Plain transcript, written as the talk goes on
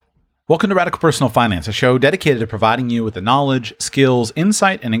Welcome to Radical Personal Finance, a show dedicated to providing you with the knowledge, skills,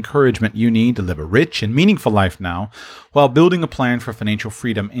 insight, and encouragement you need to live a rich and meaningful life now while building a plan for financial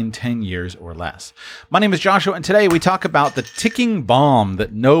freedom in 10 years or less. My name is Joshua, and today we talk about the ticking bomb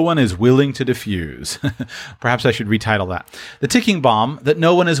that no one is willing to defuse. Perhaps I should retitle that. The ticking bomb that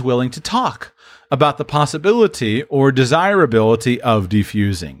no one is willing to talk about the possibility or desirability of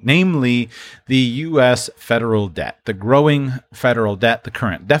defusing, namely the U.S. federal debt, the growing federal debt, the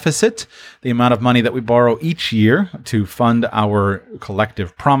current deficit, the amount of money that we borrow each year to fund our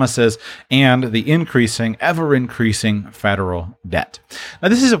collective promises, and the ever-increasing federal debt. Now,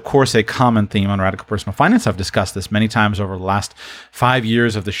 this is, of course, a common theme on Radical Personal Finance. I've discussed this many times over the last 5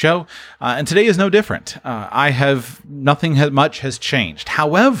 years of the show, and today is no different. Nothing much has changed.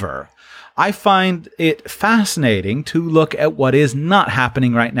 However, I find it fascinating to look at what is not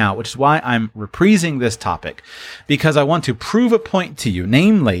happening right now, which is why I'm reprising this topic, because I want to prove a point to you,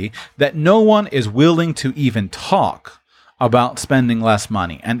 namely that no one is willing to even talk about spending less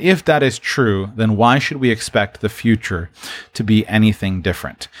money. And if that is true, then why should we expect the future to be anything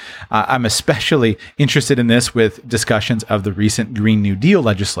different? I'm especially interested in this with discussions of the recent Green New Deal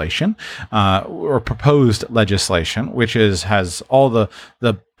legislation, or proposed legislation, which has all the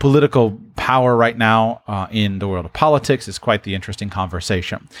political power right now in the world of politics. It's quite the interesting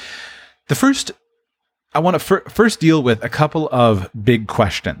conversation. I want to first deal with a couple of big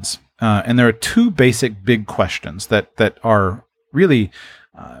questions. And there are two basic big questions that are really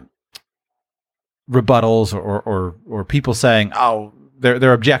rebuttals or people saying, oh,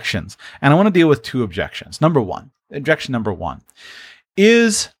 they're objections. And I want to deal with two objections. Objection number one,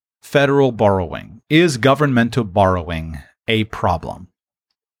 is federal borrowing, is governmental borrowing a problem?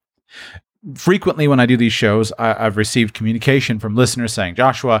 Frequently, when I do these shows, I've received communication from listeners saying,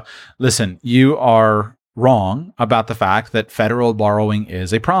 Joshua, listen, you are wrong about the fact that federal borrowing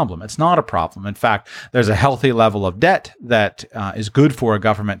is a problem. It's not a problem. In fact, there's a healthy level of debt that is good for a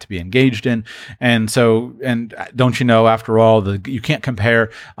government to be engaged in. And don't you know, after all, you can't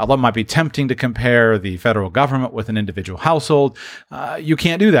compare, although it might be tempting to compare the federal government with an individual household. You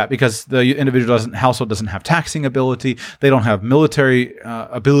can't do that because the individual household doesn't have taxing ability. They don't have military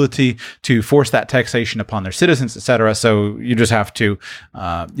ability to force that taxation upon their citizens, etc. So you just have to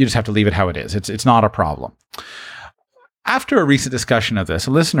leave it how it is. It's not a problem. After a recent discussion of this,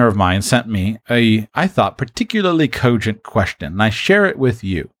 a listener of mine sent me I thought, particularly cogent question, and I share it with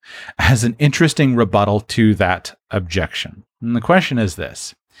you as an interesting rebuttal to that objection. And the question is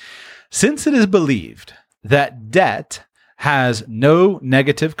this: since it is believed that debt has no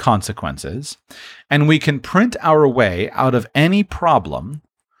negative consequences, and we can print our way out of any problem,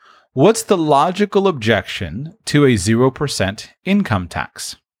 what's the logical objection to a 0% income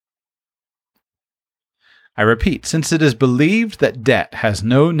tax? I repeat, since it is believed that debt has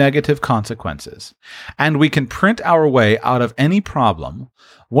no negative consequences, and we can print our way out of any problem,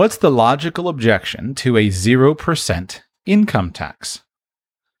 what's the logical objection to a 0% income tax?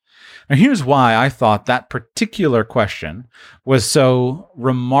 Now, here's why I thought that particular question was so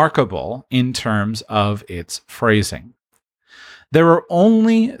remarkable in terms of its phrasing. There are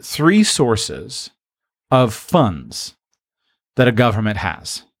only three sources of funds that a government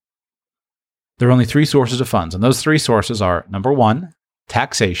has. There are only three sources of funds, and those three sources are, number one,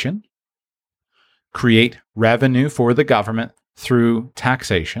 taxation, create revenue for the government through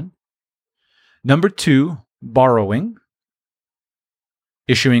taxation. Number two, borrowing,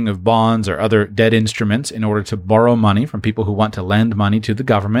 issuing of bonds or other debt instruments in order to borrow money from people who want to lend money to the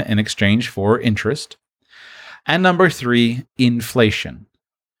government in exchange for interest. And number three, inflation.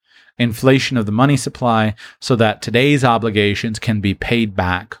 Inflation of the money supply so that today's obligations can be paid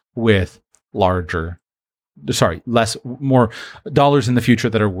back with more dollars in the future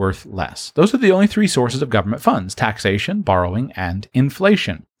that are worth less. Those are the only three sources of government funds: taxation, borrowing, and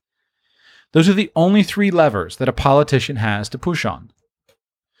inflation. Those are the only three levers that a politician has to push on.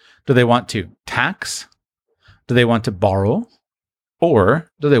 Do they want to tax? Do they want to borrow?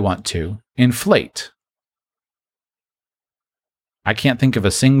 Or do they want to inflate? I can't think of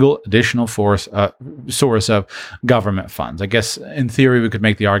a single additional source of government funds. I guess in theory we could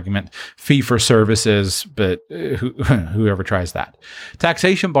make the argument fee for services, but whoever tries that.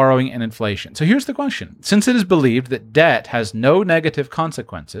 Taxation, borrowing, and inflation. So here's the question. Since it is believed that debt has no negative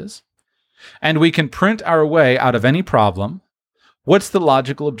consequences, and we can print our way out of any problem, what's the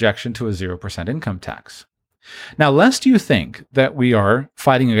logical objection to a 0% income tax? Now, lest you think that we are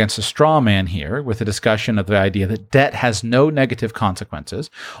fighting against a straw man here with a discussion of the idea that debt has no negative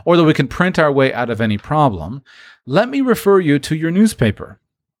consequences, or that we can print our way out of any problem, let me refer you to your newspaper,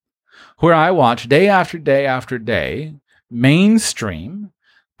 where I watch day after day after day mainstream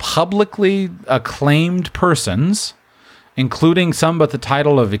publicly acclaimed persons, including some with the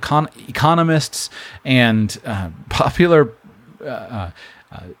title of economists and popular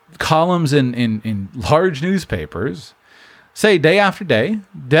columns in large newspapers, say day after day,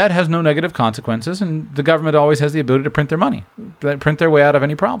 debt has no negative consequences, and the government always has the ability to print their money, print their way out of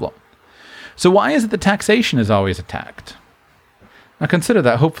any problem. So why is it that taxation is always attacked? Now consider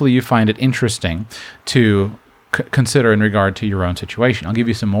that. Hopefully you find it interesting to consider in regard to your own situation. I'll give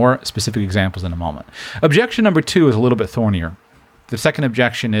you some more specific examples in a moment. Objection number 2 is a little bit thornier. The second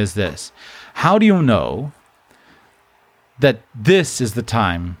objection is this: how do you know that this is the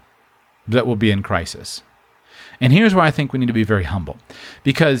time that will be in crisis? And here's where I think we need to be very humble,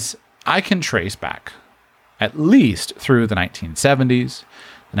 because I can trace back at least through the 1970s,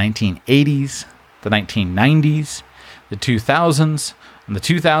 the 1980s, the 1990s, the 2000s, and the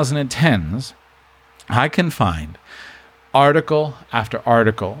 2010s. I can find article after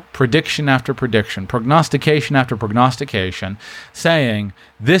article, prediction after prediction, prognostication after prognostication, saying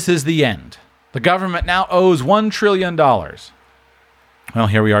this is the end. The government now owes $1 trillion. Well,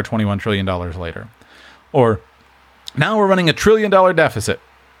 here we are $21 trillion later. Or now we're running $1 trillion deficit.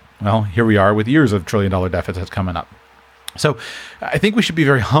 Well, here we are with years of $1 trillion deficits coming up. So I think we should be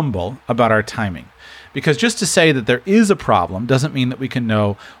very humble about our timing, because just to say that there is a problem doesn't mean that we can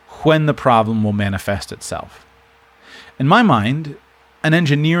know when the problem will manifest itself. In my mind, an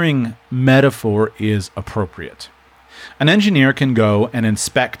engineering metaphor is appropriate. An engineer can go and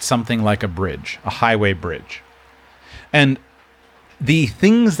inspect something like a bridge, a highway bridge. And the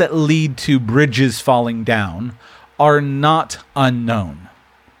things that lead to bridges falling down are not unknown.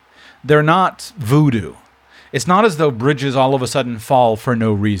 They're not voodoo. It's not as though bridges all of a sudden fall for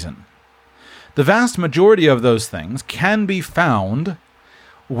no reason. The vast majority of those things can be found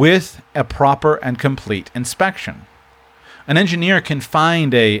with a proper and complete inspection. An engineer can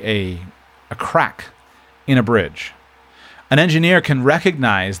find a crack in a bridge. An engineer can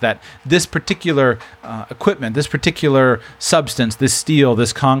recognize that this particular equipment, this particular substance, this steel,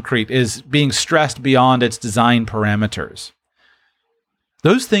 this concrete is being stressed beyond its design parameters.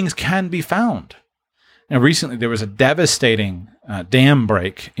 Those things can be found. Now, recently there was a devastating dam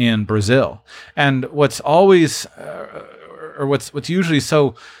break in Brazil, and what's usually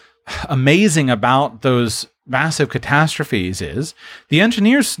so amazing about those massive catastrophes is the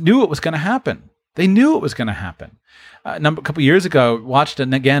engineers knew it was going to happen. They knew it was going to happen. A couple years ago, watched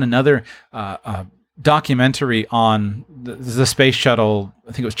another documentary on the space shuttle.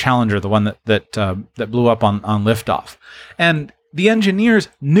 I think it was Challenger, the one that blew up on liftoff, and the engineers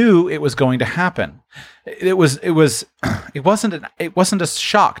knew it was going to happen. It wasn't a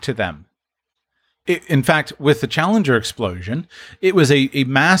shock to them. In fact, with the Challenger explosion, it was a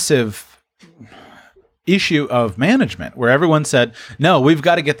massive issue of management where everyone said, no, we've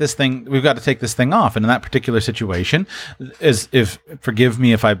got to take this thing off. And in that particular situation, forgive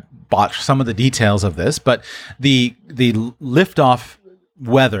me if I botch some of the details of this, but the liftoff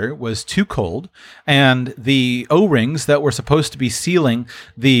weather was too cold, and the O-rings that were supposed to be sealing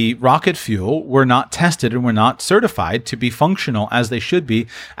the rocket fuel were not tested and were not certified to be functional as they should be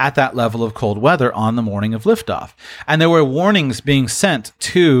at that level of cold weather on the morning of liftoff. And there were warnings being sent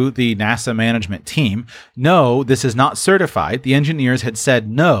to the NASA management team. No, this is not certified. The engineers had said,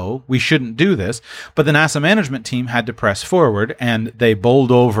 no, we shouldn't do this. But the NASA management team had to press forward, and they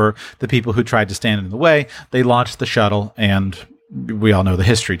bowled over the people who tried to stand in the way. They launched the shuttle, and we all know the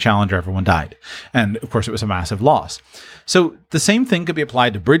history. Challenger, everyone died. And of course, it was a massive loss. So the same thing could be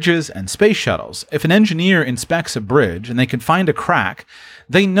applied to bridges and space shuttles. If an engineer inspects a bridge and they can find a crack,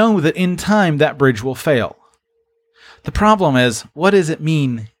 they know that in time that bridge will fail. The problem is, what does it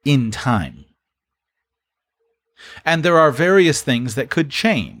mean in time? And there are various things that could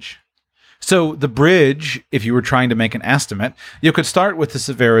change. So the bridge, if you were trying to make an estimate, you could start with the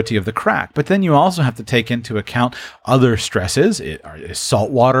severity of the crack, but then you also have to take into account other stresses. Is salt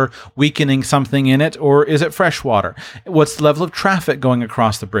water weakening something in it, or is it fresh water? What's the level of traffic going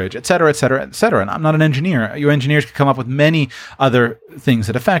across the bridge, et cetera, et cetera, et cetera. And I'm not an engineer. You engineers can come up with many other things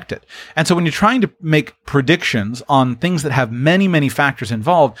that affect it. And so when you're trying to make predictions on things that have many, many factors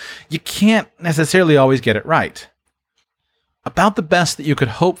involved, you can't necessarily always get it right. About the best that you could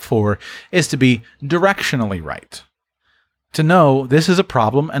hope for is to be directionally right. To know this is a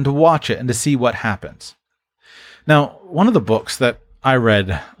problem and to watch it and to see what happens. Now, one of the books that I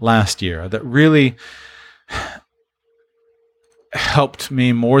read last year that really helped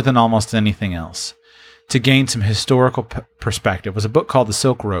me more than almost anything else to gain some historical perspective was a book called The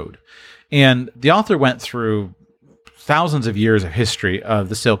Silk Road. And the author went through thousands of years of history of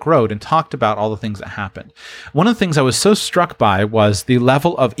the Silk Road and talked about all the things that happened. One of the things I was so struck by was the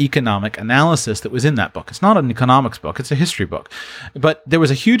level of economic analysis that was in that book. It's not an economics book, it's a history book. But there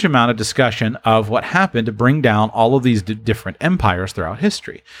was a huge amount of discussion of what happened to bring down all of these different empires throughout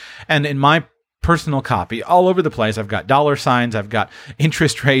history. And in my personal copy, all over the place, I've got dollar signs, I've got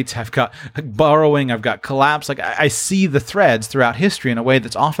interest rates, I've got borrowing, I've got collapse. Like I see the threads throughout history in a way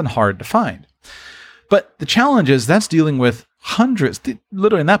that's often hard to find. But the challenge is that's dealing with hundreds,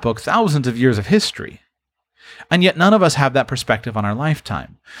 literally in that book, thousands of years of history. And yet none of us have that perspective on our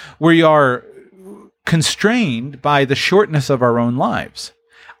lifetime. We are constrained by the shortness of our own lives.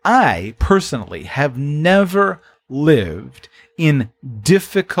 I personally have never lived in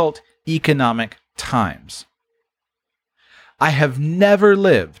difficult economic times. I have never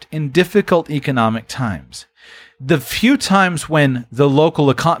lived in difficult economic times. The few times when the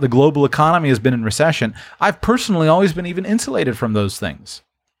global economy has been in recession, I've personally always been even insulated from those things.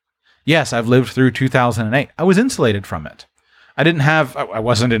 Yes, I've lived through 2008. I was insulated from it. I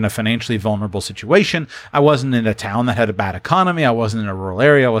wasn't in a financially vulnerable situation. I wasn't in a town that had a bad economy. I wasn't in a rural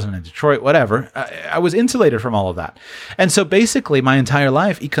area. I wasn't in Detroit, whatever. I was insulated from all of that. And so basically my entire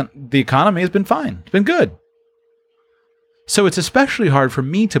life, the economy has been fine. It's been good. So it's especially hard for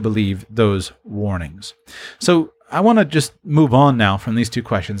me to believe those warnings. So I want to just move on now from these two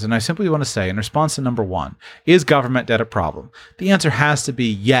questions. And I simply want to say, in response to number one, is government debt a problem? The answer has to be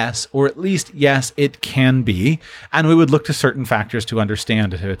yes, or at least yes, it can be. And we would look to certain factors to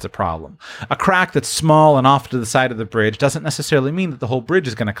understand if it's a problem. A crack that's small and off to the side of the bridge doesn't necessarily mean that the whole bridge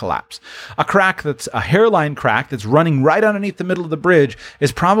is going to collapse. A crack that's a hairline crack that's running right underneath the middle of the bridge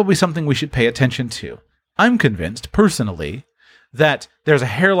is probably something we should pay attention to. I'm convinced, personally, that there's a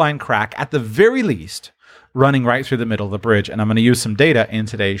hairline crack, at the very least, running right through the middle of the bridge. And I'm going to use some data in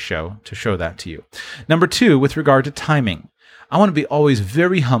today's show to show that to you. Number two, with regard to timing, I want to be always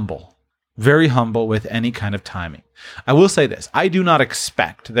very humble with any kind of timing. I will say this, I do not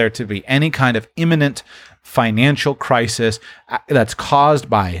expect there to be any kind of imminent financial crisis that's caused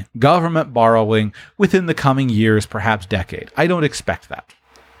by government borrowing within the coming years, perhaps decade. I don't expect that.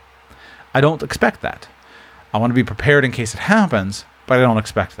 I want to be prepared in case it happens, but I don't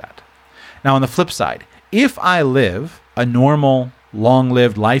expect that. Now, on the flip side, if I live a normal,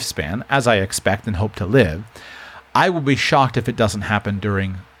 long-lived lifespan, as I expect and hope to live, I will be shocked if it doesn't happen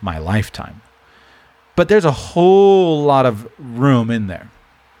during my lifetime. But there's a whole lot of room in there.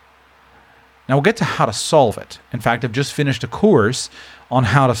 Now, we'll get to how to solve it. In fact, I've just finished a course on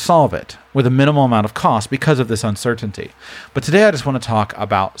how to solve it with a minimal amount of cost because of this uncertainty. But today I just want to talk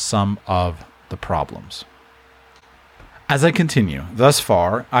about some of the problems. As I continue, thus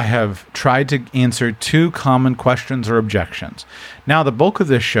far, I have tried to answer two common questions or objections. Now, the bulk of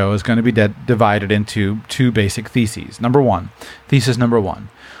this show is going to be divided into two basic theses. Thesis number one,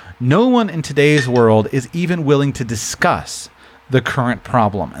 no one in today's world is even willing to discuss the current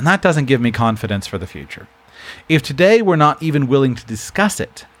problem, and that doesn't give me confidence for the future. If today we're not even willing to discuss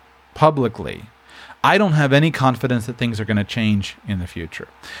it publicly, I don't have any confidence that things are going to change in the future.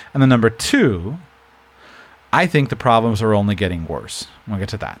 And then number two, I think the problems are only getting worse. We'll get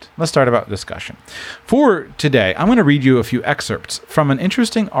to that. Let's start about discussion. For today, I'm going to read you a few excerpts from an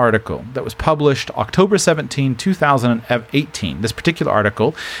interesting article that was published October 17, 2018. This particular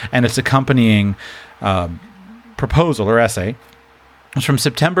article and its accompanying proposal or essay was from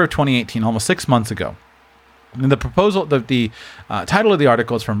September of 2018, almost 6 months ago. And the proposal, the title of the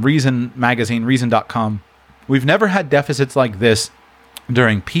article is from Reason magazine, reason.com. We've never had deficits like this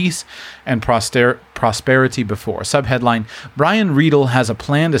during peace and prosperity before. Subheadline, Brian Riedel has a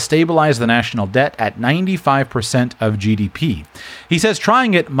plan to stabilize the national debt at 95% of GDP. He says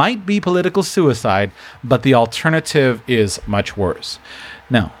trying it might be political suicide, but the alternative is much worse.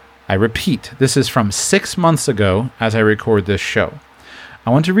 Now, I repeat, this is from 6 months ago as I record this show. I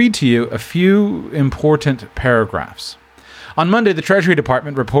want to read to you a few important paragraphs. On Monday, the Treasury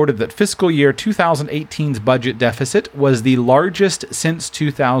Department reported that fiscal year 2018's budget deficit was the largest since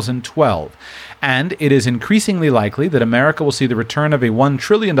 2012, and it is increasingly likely that America will see the return of a $1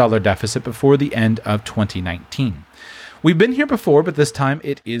 trillion deficit before the end of 2019. We've been here before, but this time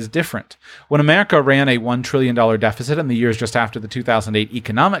it is different. When America ran a $1 trillion deficit in the years just after the 2008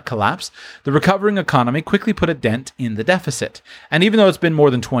 economic collapse, the recovering economy quickly put a dent in the deficit. And even though it's been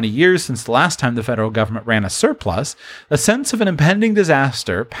more than 20 years since the last time the federal government ran a surplus, the sense of an impending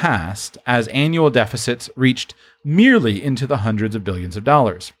disaster passed as annual deficits reached merely into the hundreds of billions of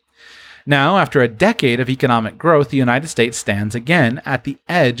dollars. Now, after a decade of economic growth, the United States stands again at the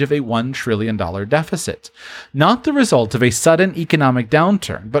edge of a $1 trillion deficit, not the result of a sudden economic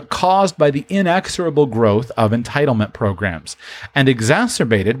downturn, but caused by the inexorable growth of entitlement programs, and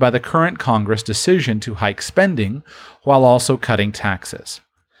exacerbated by the current Congress decision to hike spending while also cutting taxes.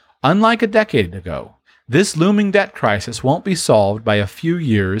 Unlike a decade ago, this looming debt crisis won't be solved by a few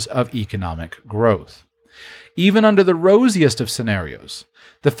years of economic growth. Even under the rosiest of scenarios,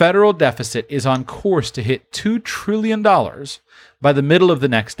 the federal deficit is on course to hit $2 trillion by the middle of the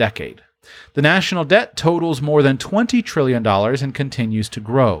next decade. The national debt totals more than $20 trillion and continues to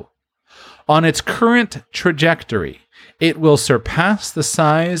grow. On its current trajectory, it will surpass the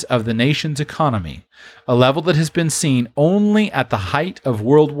size of the nation's economy, a level that has been seen only at the height of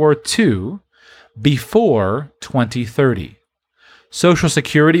World War II before 2030. Social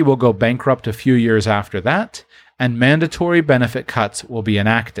Security will go bankrupt a few years after that, and mandatory benefit cuts will be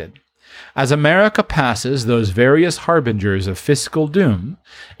enacted. As America passes those various harbingers of fiscal doom,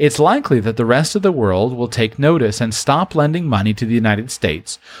 it's likely that the rest of the world will take notice and stop lending money to the United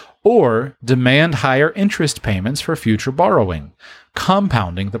States or demand higher interest payments for future borrowing,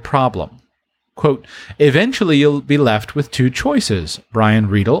 compounding the problem. Quote, eventually you'll be left with two choices, Brian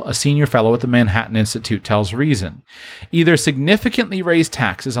Riedel, a senior fellow at the Manhattan Institute, tells Reason. Either significantly raise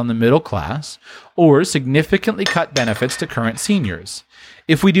taxes on the middle class or significantly cut benefits to current seniors.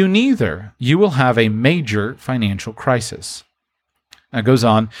 If we do neither, you will have a major financial crisis. It goes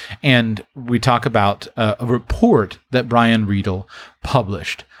on, and we talk about a report that Brian Riedel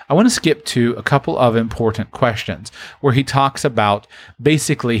published. I want to skip to a couple of important questions where he talks about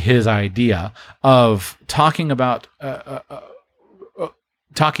basically his idea of talking about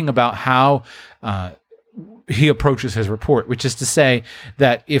how he approaches his report, which is to say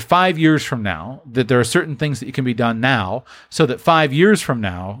that if 5 years from now, that there are certain things that can be done now, so that 5 years from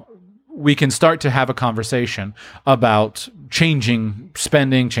now, we can start to have a conversation about changing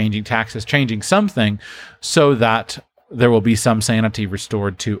spending, changing taxes, changing something so that there will be some sanity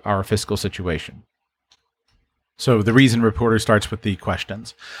restored to our fiscal situation. So the Reason reporter starts with the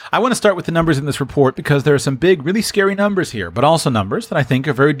questions. I want to start with the numbers in this report because there are some big, really scary numbers here, but also numbers that I think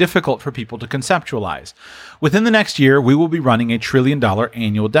are very difficult for people to conceptualize. Within the next year, we will be running $1 trillion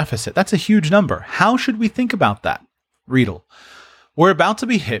annual deficit. That's a huge number. How should we think about that? Riedel. We're about to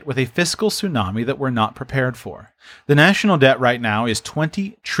be hit with a fiscal tsunami that we're not prepared for. The national debt right now is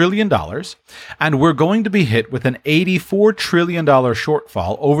 $20 trillion, and we're going to be hit with an $84 trillion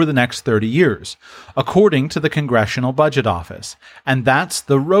shortfall over the next 30 years, according to the Congressional Budget Office. And that's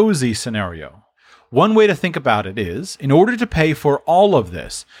the rosy scenario. One way to think about it is, in order to pay for all of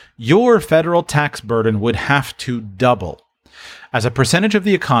this, your federal tax burden would have to double. As a percentage of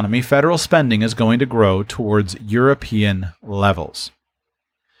the economy, federal spending is going to grow towards European levels.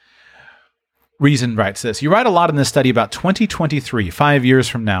 Reason writes this. You write a lot in this study about 2023, 5 years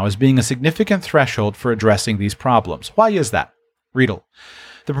from now, as being a significant threshold for addressing these problems. Why is that? Riedel.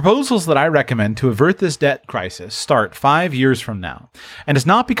 The proposals that I recommend to avert this debt crisis start 5 years from now. And it's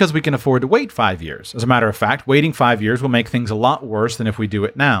not because we can afford to wait 5 years. As a matter of fact, waiting 5 years will make things a lot worse than if we do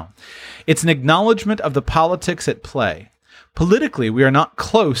it now. It's an acknowledgement of the politics at play. Politically, we are not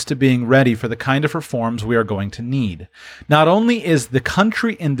close to being ready for the kind of reforms we are going to need. Not only is the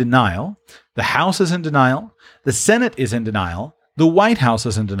country in denial, the House is in denial, the Senate is in denial, the White House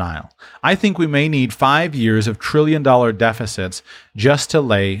is in denial. I think we may need 5 years of trillion-dollar deficits just to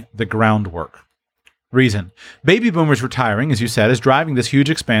lay the groundwork. Reason. Baby boomers retiring, as you said, is driving this huge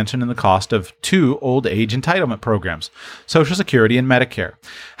expansion in the cost of two old age entitlement programs, Social Security and Medicare.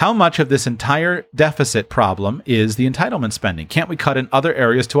 How much of this entire deficit problem is the entitlement spending? Can't we cut in other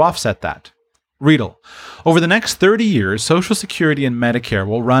areas to offset that? Riedel. Over the next 30 years, Social Security and Medicare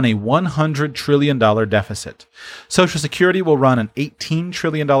will run a $100 trillion deficit. Social Security will run an $18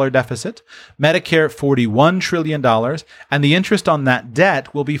 trillion deficit, Medicare $41 trillion, and the interest on that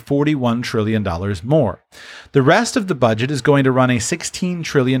debt will be $41 trillion more. The rest of the budget is going to run a $16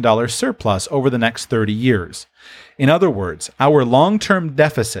 trillion surplus over the next 30 years. In other words, our long-term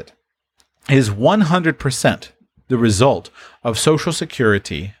deficit is 100% the result of Social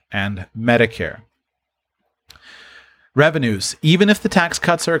Security and Medicare. Revenues, even if the tax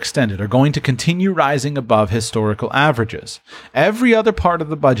cuts are extended, are going to continue rising above historical averages. Every other part of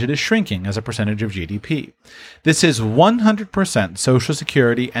the budget is shrinking as a percentage of GDP. This is 100% Social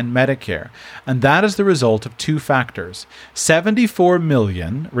Security and Medicare, and that is the result of two factors: 74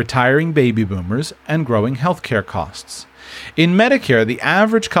 million retiring baby boomers and growing healthcare costs. In Medicare, the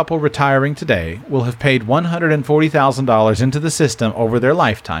average couple retiring today will have paid $140,000 into the system over their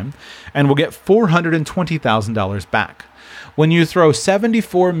lifetime and will get $420,000 back. When you throw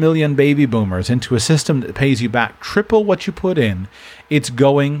 74 million baby boomers into a system that pays you back triple what you put in, it's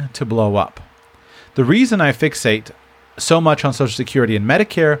going to blow up. The reason I fixate so much on Social Security and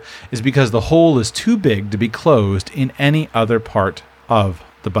Medicare is because the hole is too big to be closed in any other part of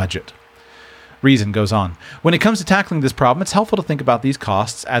the budget. Reason goes on. When it comes to tackling this problem, it's helpful to think about these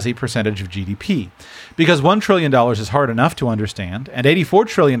costs as a percentage of GDP. Because $1 trillion is hard enough to understand, and $84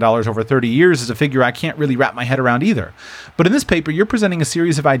 trillion over 30 years is a figure I can't really wrap my head around either. But in this paper, you're presenting a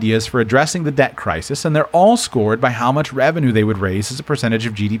series of ideas for addressing the debt crisis, and they're all scored by how much revenue they would raise as a percentage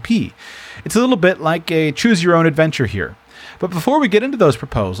of GDP. It's a little bit like a choose-your-own-adventure here. But before we get into those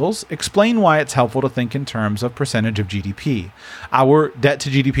proposals, explain why it's helpful to think in terms of percentage of GDP. Our debt to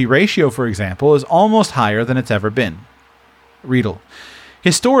GDP ratio, for example, is almost higher than it's ever been. Riedel.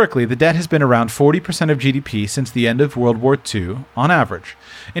 Historically, the debt has been around 40% of GDP since the end of World War II, on average.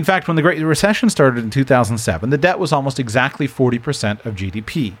 In fact, when the Great Recession started in 2007, the debt was almost exactly 40% of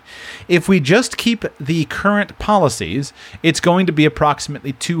GDP. If we just keep the current policies, it's going to be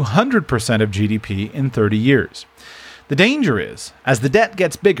approximately 200% of GDP in 30 years. The danger is, as the debt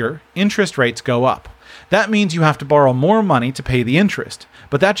gets bigger, interest rates go up. That means you have to borrow more money to pay the interest,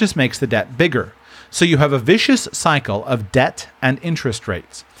 but that just makes the debt bigger. So you have a vicious cycle of debt and interest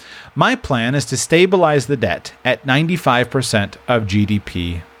rates. My plan is to stabilize the debt at 95% of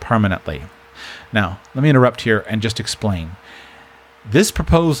GDP permanently. Now, let me interrupt here and just explain. This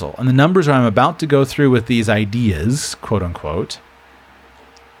proposal and the numbers I'm about to go through with these ideas, quote unquote,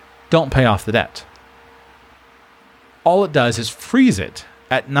 don't pay off the debt. All it does is freeze it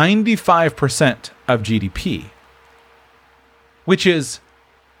at 95% of GDP, which is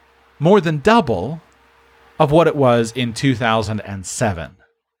more than double of what it was in 2007.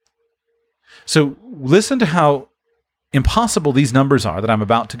 So listen to how impossible these numbers are that I'm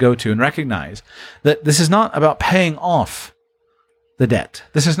about to go to, and recognize that this is not about paying off the debt.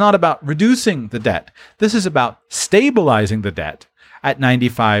 This is not about reducing the debt. This is about stabilizing the debt at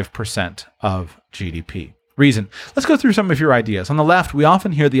 95% of GDP. Reason. Let's go through some of your ideas. On the left, we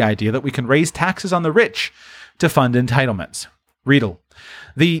often hear the idea that we can raise taxes on the rich to fund entitlements. Riedel.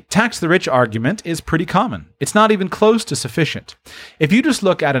 The tax the rich argument is pretty common. It's not even close to sufficient. If you just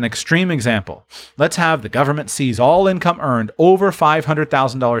look at an extreme example, let's have the government seize all income earned over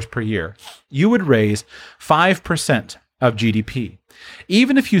 $500,000 per year, you would raise 5% of GDP.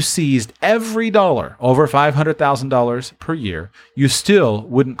 Even if you seized every dollar over $500,000 per year, you still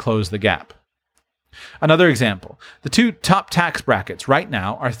wouldn't close the gap. Another example, the two top tax brackets right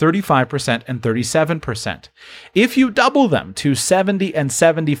now are 35% and 37%. If you double them to 70 and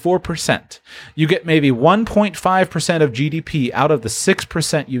 74%, you get maybe 1.5% of GDP out of the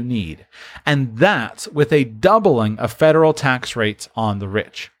 6% you need. And that's with a doubling of federal tax rates on the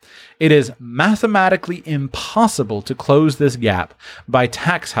rich. It is mathematically impossible to close this gap by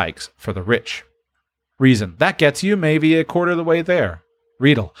tax hikes for the rich. Reason, that gets you maybe a quarter of the way there.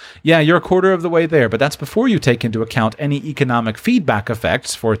 Riedel. Yeah, you're a quarter of the way there, but that's before you take into account any economic feedback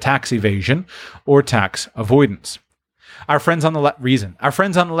effects for tax evasion or tax avoidance. Our friends on the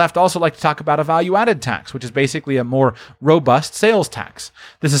left also like to talk about a value-added tax, which is basically a more robust sales tax.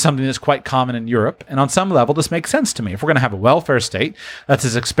 This is something that's quite common in Europe, and on some level, this makes sense to me. If we're going to have a welfare state that's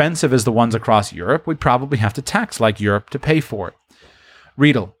as expensive as the ones across Europe, we'd probably have to tax like Europe to pay for it.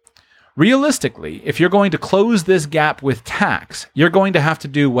 Riedel. Realistically, if you're going to close this gap with tax, you're going to have to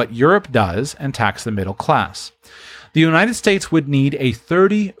do what Europe does and tax the middle class. The United States would need a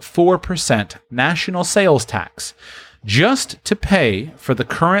 34% national sales tax just to pay for the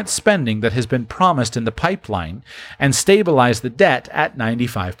current spending that has been promised in the pipeline and stabilize the debt at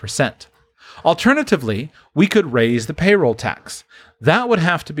 95%. Alternatively, we could raise the payroll tax. That would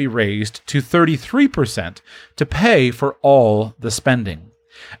have to be raised to 33% to pay for all the spending.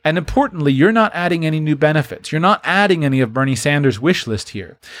 And importantly, you're not adding any new benefits. You're not adding any of Bernie Sanders' wish list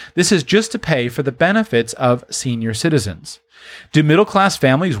here. This is just to pay for the benefits of senior citizens. Do middle-class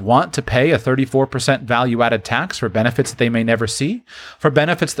families want to pay a 34% value-added tax for benefits that they may never see, for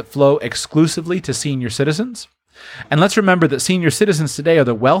benefits that flow exclusively to senior citizens? And let's remember that senior citizens today are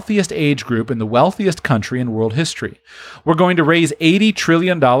the wealthiest age group in the wealthiest country in world history. We're going to raise $80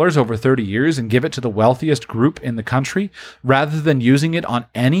 trillion over 30 years and give it to the wealthiest group in the country rather than using it on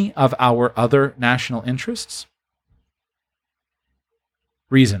any of our other national interests?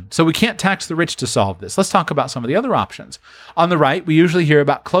 Reason. So we can't tax the rich to solve this. Let's talk about some of the other options. On the right, we usually hear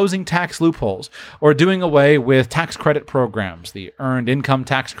about closing tax loopholes or doing away with tax credit programs, the earned income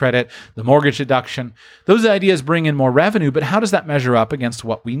tax credit, the mortgage deduction. Those ideas bring in more revenue, but how does that measure up against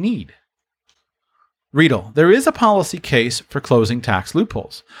what we need? Riedel, there is a policy case for closing tax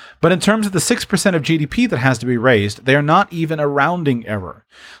loopholes, but in terms of the 6% of GDP that has to be raised, they are not even a rounding error.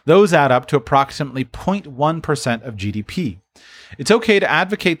 Those add up to approximately 0.1% of GDP. It's okay to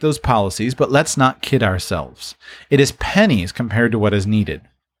advocate those policies, but let's not kid ourselves. It is pennies compared to what is needed.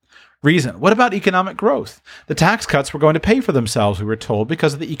 Reason, what about economic growth? The tax cuts were going to pay for themselves, we were told,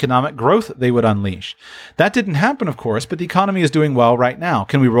 because of the economic growth they would unleash. That didn't happen, of course, but the economy is doing well right now.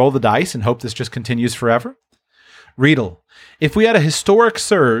 Can we roll the dice and hope this just continues forever? Riedel, if we had a historic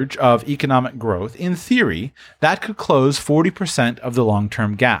surge of economic growth, in theory, that could close 40% of the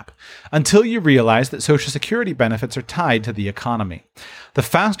long-term gap, until you realize that Social Security benefits are tied to the economy. The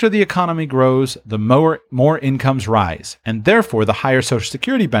faster the economy grows, the more incomes rise, and therefore the higher Social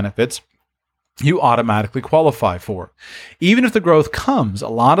Security benefits you automatically qualify for. Even if the growth comes, a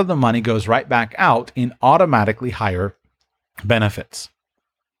lot of the money goes right back out in automatically higher benefits.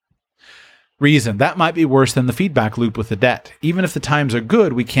 Reason, that might be worse than the feedback loop with the debt. Even if the times are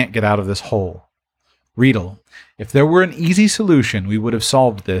good, we can't get out of this hole. Riedel, if there were an easy solution, we would have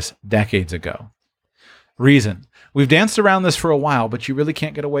solved this decades ago. Reason, we've danced around this for a while, but you really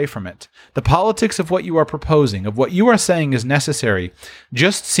can't get away from it. The politics of what you are proposing, of what you are saying is necessary,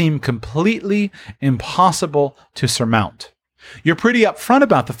 just seem completely impossible to surmount. You're pretty upfront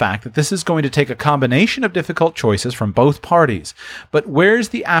about the fact that this is going to take a combination of difficult choices from both parties, but where's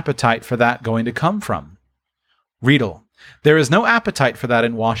the appetite for that going to come from? Riedel, there is no appetite for that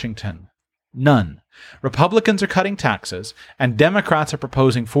in Washington. None. Republicans are cutting taxes, and Democrats are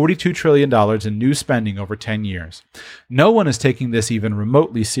proposing $42 trillion in new spending over 10 years. No one is taking this even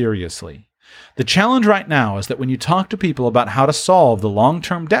remotely seriously. The challenge right now is that when you talk to people about how to solve the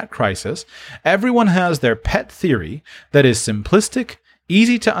long-term debt crisis, everyone has their pet theory that is simplistic,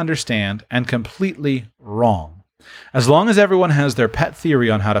 easy to understand, and completely wrong. As long as everyone has their pet theory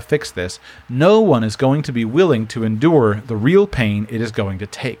on how to fix this, no one is going to be willing to endure the real pain it is going to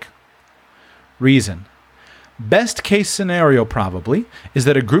take. Reason. Best case scenario probably is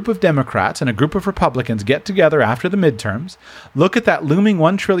that a group of Democrats and a group of Republicans get together after the midterms, look at that looming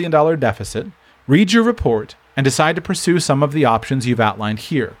 $1 trillion deficit, read your report, and decide to pursue some of the options you've outlined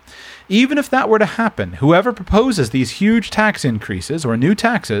here. Even if that were to happen, whoever proposes these huge tax increases or new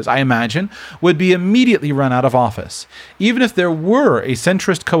taxes, I imagine, would be immediately run out of office. Even if there were a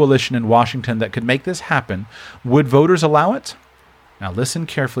centrist coalition in Washington that could make this happen, would voters allow it? Now listen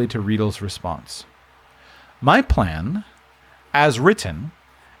carefully to Riedel's response. My plan, as written,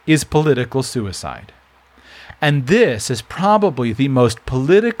 is political suicide. And this is probably the most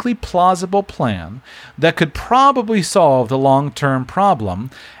politically plausible plan that could probably solve the long-term problem,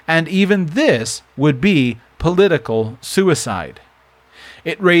 and even this would be political suicide.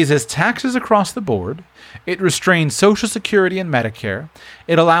 It raises taxes across the board, it restrains Social Security and Medicare,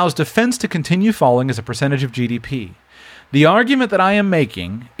 it allows defense to continue falling as a percentage of GDP. The argument that I am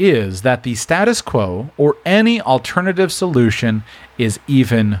making is that the status quo or any alternative solution is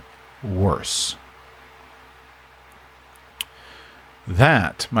even worse.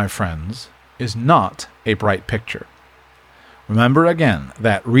 That, my friends, is not a bright picture. Remember again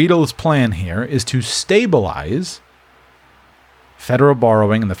that Riedel's plan here is to stabilize federal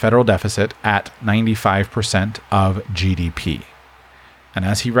borrowing and the federal deficit at 95% of GDP. And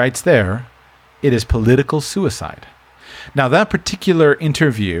as he writes there, it is political suicide. Now, that particular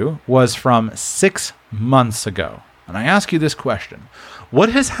interview was from 6 months ago. And I ask you this question. What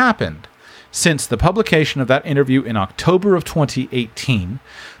has happened since the publication of that interview in October of 2018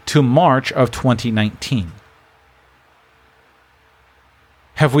 to March of 2019?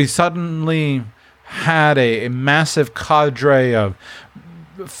 Have we suddenly had a massive cadre of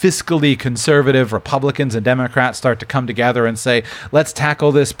fiscally conservative Republicans and Democrats start to come together and say, let's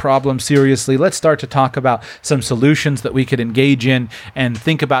tackle this problem seriously. Let's start to talk about some solutions that we could engage in and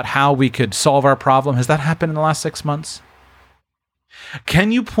think about how we could solve our problem? Has that happened in the last 6 months?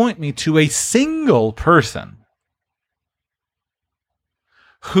 Can you point me to a single person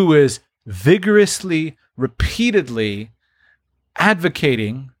who is vigorously, repeatedly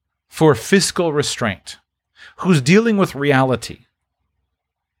advocating for fiscal restraint, who's dealing with reality?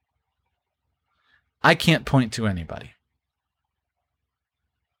 I can't point to anybody.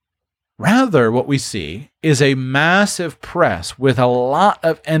 Rather, what we see is a massive press with a lot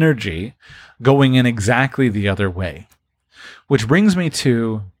of energy going in exactly the other way. Which brings me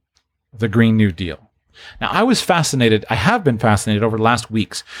to the Green New Deal. Now, I have been fascinated over the last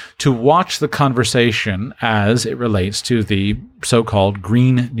weeks to watch the conversation as it relates to the so-called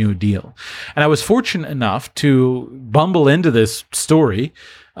Green New Deal. And I was fortunate enough to bumble into this story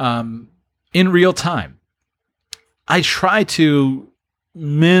in real time. I try to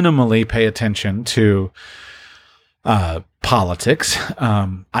minimally pay attention to politics.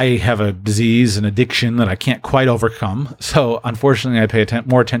 I have a disease, an addiction that I can't quite overcome. So unfortunately, I pay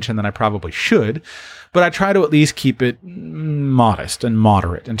more attention than I probably should. But I try to at least keep it modest and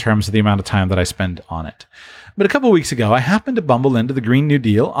moderate in terms of the amount of time that I spend on it. But a couple of weeks ago, I happened to bumble into the Green New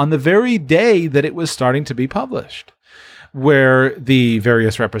Deal on the very day that it was starting to be published, where the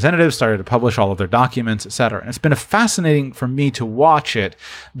various representatives started to publish all of their documents, etc. And it's been fascinating for me to watch it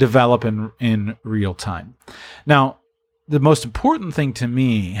develop in real time. Now, the most important thing to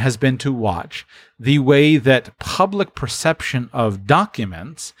me has been to watch the way that public perception of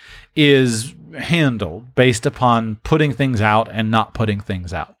documents is handled based upon putting things out and not putting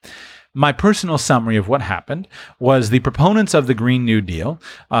things out. My personal summary of what happened was the proponents of the Green New Deal,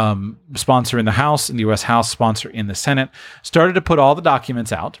 sponsor in the House, in the U.S. House, sponsor in the Senate, started to put all the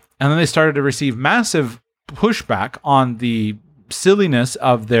documents out, and then they started to receive massive pushback on the silliness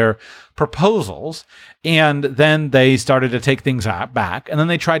of their proposals, and then they started to take things back, and then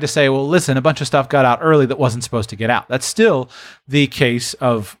they tried to say, well, listen, a bunch of stuff got out early that wasn't supposed to get out. That's still the case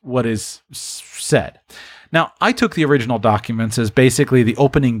of what is said. Now, I took the original documents as basically the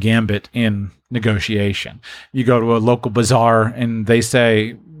opening gambit in negotiation. You go to a local bazaar and they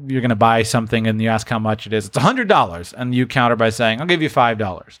say, you're going to buy something and you ask how much it is. It's $100. And you counter by saying, I'll give you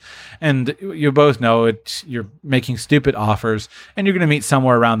 $5. And you both know you're making stupid offers and you're going to meet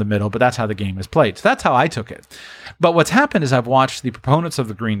somewhere around the middle, but that's how the game is played. So that's how I took it. But what's happened is I've watched the proponents of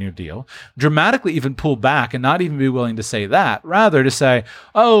the Green New Deal dramatically even pull back and not even be willing to say that, rather to say,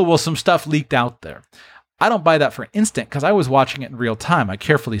 oh, well, some stuff leaked out there. I don't buy that for an instant because I was watching it in real time. I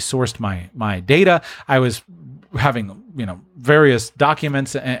carefully sourced my data. I was having various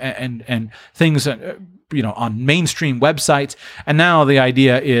documents and things on mainstream websites. And now the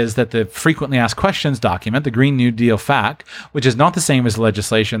idea is that the frequently asked questions document, the Green New Deal FAQ, which is not the same as the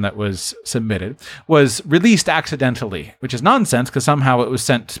legislation that was submitted, was released accidentally, which is nonsense because somehow it was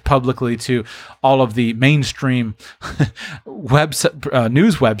sent publicly to all of the mainstream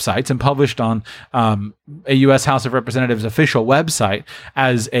news websites and published on a U.S. House of Representatives official website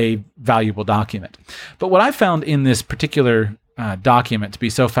as a valuable document. But what I found in this particular document to be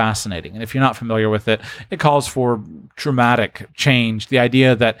so fascinating, and if you're not familiar with it, it calls for dramatic change. The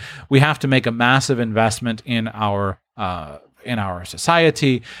idea that we have to make a massive investment in our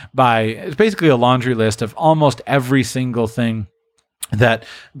society it's basically a laundry list of almost every single thing that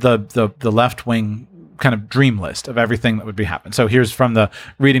the left wing kind of dream list of everything that would be happening. So here's from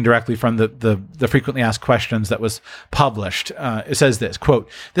reading directly from the frequently asked questions that was published. It says this, quote,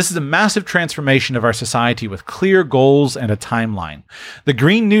 "This is a massive transformation of our society with clear goals and a timeline. The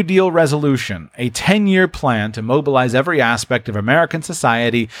Green New Deal resolution, a 10-year plan to mobilize every aspect of American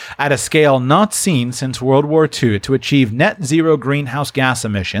society at a scale not seen since World War II to achieve net zero greenhouse gas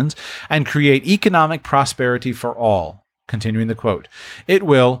emissions and create economic prosperity for all." Continuing the quote, "It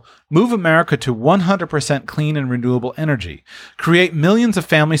will move America to 100% clean and renewable energy, create millions of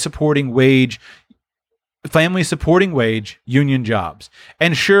family-supporting wage union jobs,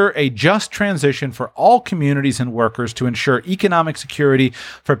 ensure a just transition for all communities and workers to ensure economic security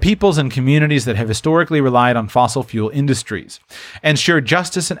for peoples and communities that have historically relied on fossil fuel industries, ensure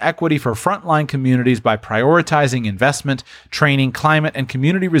justice and equity for frontline communities by prioritizing investment, training, climate and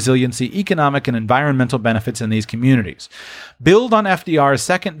community resiliency, economic and environmental benefits in these communities, build on FDR's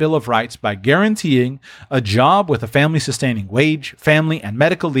second Bill of Rights by guaranteeing a job with a family-sustaining wage, family and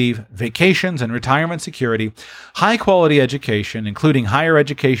medical leave, vacations and retirement security, high-quality education, including higher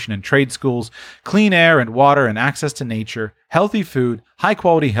education and trade schools, clean air and water and access to nature, healthy food,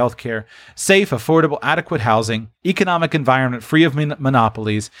 high-quality healthcare, safe, affordable, adequate housing, economic environment free of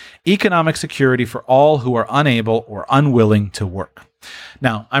monopolies, economic security for all who are unable or unwilling to work."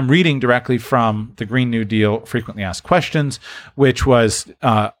 Now, I'm reading directly from the Green New Deal Frequently Asked Questions, which was,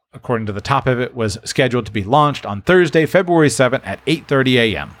 according to the top of it, was scheduled to be launched on Thursday, February 7th at 8:30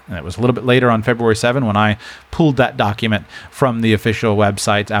 a.m. And it was a little bit later on February 7th when I pulled that document from the official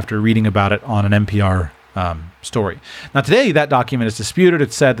website after reading about it on an NPR story. Now, today, that document is disputed.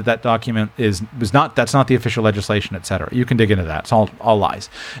 It's said that document that's not the official legislation, etc. You can dig into that. It's all lies.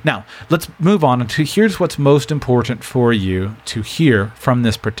 Now, let's move on to here's what's most important for you to hear from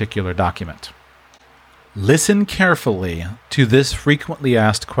this particular document. Listen carefully to this frequently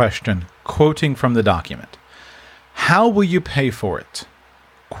asked question, quoting from the document. How will you pay for it?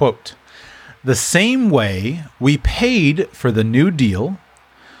 Quote, "The same way we paid for the New Deal,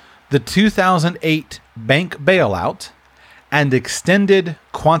 the 2008 bank bailout, and extended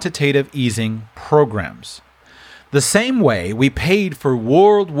quantitative easing programs. The same way we paid for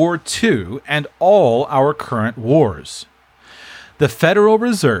World War II and all our current wars. The Federal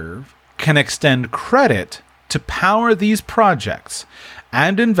Reserve can extend credit to power these projects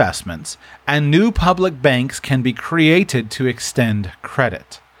and investments, and new public banks can be created to extend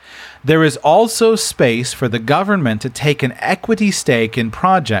credit. There is also space for the government to take an equity stake in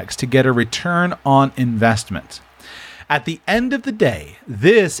projects to get a return on investment. At the end of the day,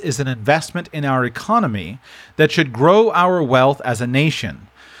 this is an investment in our economy that should grow our wealth as a nation.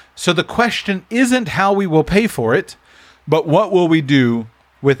 So the question isn't how we will pay for it, but what will we do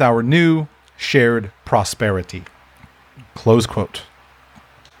with our new shared prosperity? Close quote.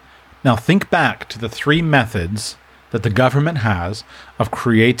 Now think back to the three methods that the government has of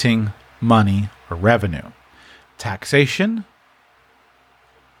creating money or revenue: taxation,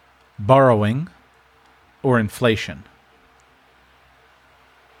 borrowing, or inflation.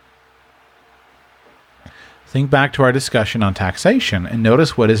 Think back to our discussion on taxation and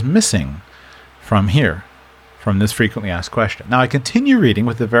notice what is missing from here, from this frequently asked question. Now I continue reading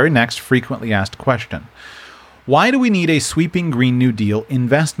with the very next frequently asked question. Why do we need a sweeping Green New Deal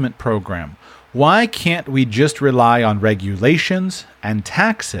investment program? Why can't we just rely on regulations and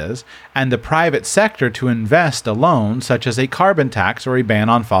taxes and the private sector to invest alone, such as a carbon tax or a ban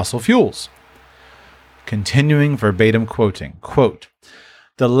on fossil fuels? Continuing verbatim quoting, quote,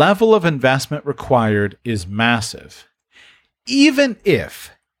 "The level of investment required is massive. Even if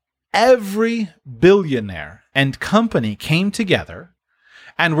every billionaire and company came together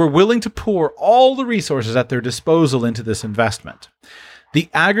and were willing to pour all the resources at their disposal into this investment, the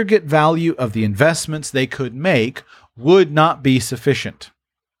aggregate value of the investments they could make would not be sufficient.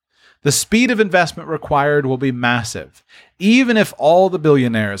 The speed of investment required will be massive. Even if all the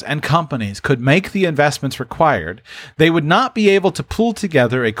billionaires and companies could make the investments required, they would not be able to pull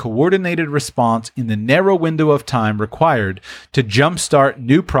together a coordinated response in the narrow window of time required to jumpstart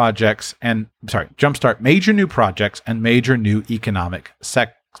major new projects and major new economic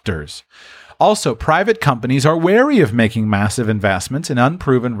sectors. Also, private companies are wary of making massive investments in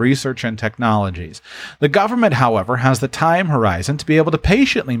unproven research and technologies. The government, however, has the time horizon to be able to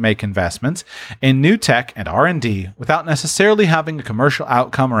patiently make investments in new tech and R&D without necessarily having a commercial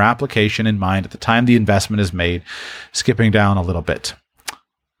outcome or application in mind at the time the investment is made." Skipping down a little bit.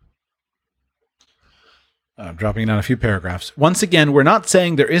 Dropping down a few paragraphs. Once again, we're not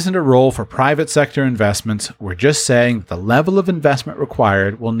saying there isn't a role for private sector investments. We're just saying that the level of investment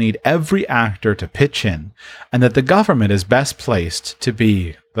required will need every actor to pitch in, and that the government is best placed to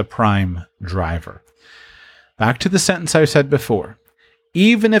be the prime driver. Back to the sentence I said before.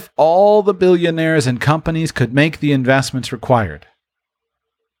 Even if all the billionaires and companies could make the investments required.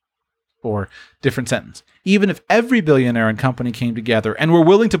 Or, different sentence. Even if every billionaire and company came together and were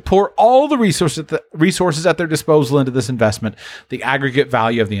willing to pour all the resources at their disposal into this investment, the aggregate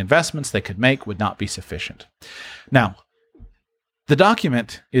value of the investments they could make would not be sufficient. Now, the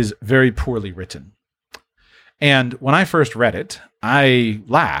document is very poorly written. And when I first read it, I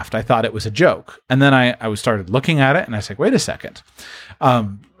laughed. I thought it was a joke. And then I started looking at it and I said, wait a second. I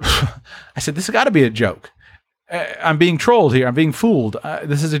said, this has got to be a joke. I'm being trolled here. I'm being fooled.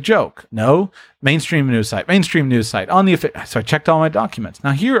 This is a joke. No, mainstream news site. So I checked all my documents.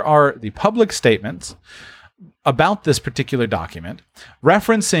 Now here are the public statements about this particular document,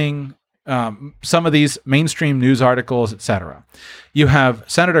 referencing some of these mainstream news articles, etc. You have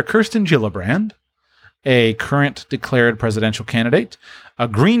Senator Kirsten Gillibrand, a current declared presidential candidate. A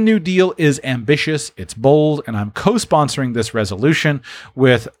Green New Deal is ambitious, it's bold, and I'm co-sponsoring this resolution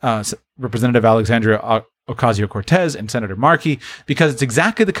with Representative Alexandria Ocasio-Cortez and Senator Markey because it's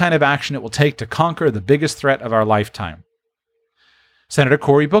exactly the kind of action it will take to conquer the biggest threat of our lifetime. Senator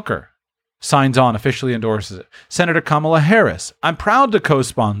Cory Booker signs on, officially endorses it. Senator Kamala Harris, I'm proud to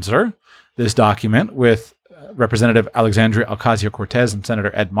co-sponsor this document with Representative Alexandria Ocasio-Cortez and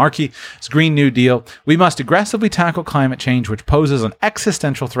Senator Ed Markey. It's Green New Deal. We must aggressively tackle climate change, which poses an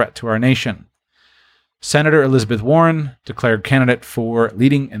existential threat to our nation. Senator Elizabeth Warren, declared candidate for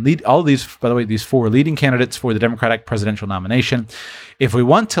all of these, by the way, these four leading candidates for the Democratic presidential nomination. If we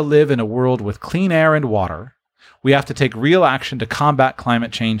want to live in a world with clean air and water, we have to take real action to combat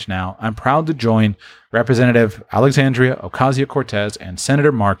climate change now. I'm proud to join Representative Alexandria Ocasio-Cortez and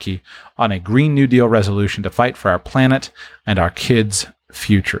Senator Markey on a Green New Deal resolution to fight for our planet and our kids'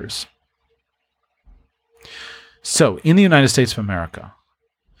 futures. So, in the United States of America,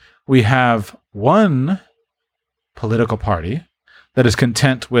 we have one political party that is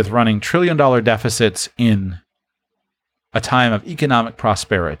content with running trillion-dollar deficits in a time of economic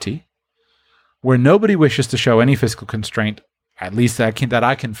prosperity, where nobody wishes to show any fiscal constraint, at least that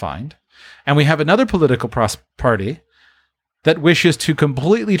I can find. And we have another political party that wishes to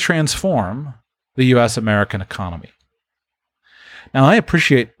completely transform the U.S. American economy. Now, I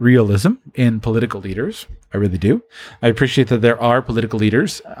appreciate realism in political leaders. I really do. I appreciate that there are political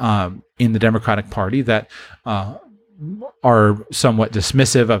leaders in the Democratic Party that are somewhat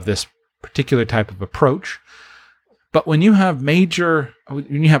dismissive of this particular type of approach. But when you have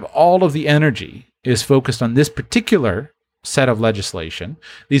all of the energy is focused on this particular set of legislation,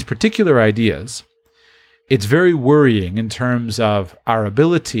 these particular ideas, it's very worrying in terms of our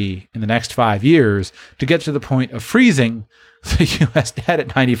ability in the next 5 years to get to the point of freezing the U.S. debt at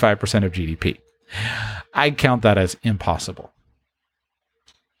 95% of GDP. I count that as impossible.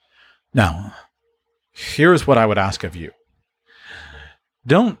 Now, here's what I would ask of you.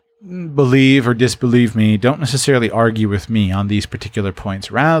 Don't believe or disbelieve me. Don't necessarily argue with me on these particular points.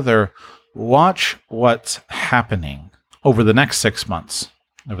 Rather, watch what's happening over the next 6 months,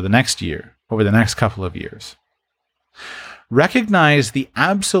 over the next year, over the next couple of years. Recognize the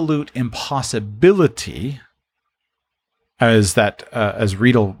absolute impossibility, as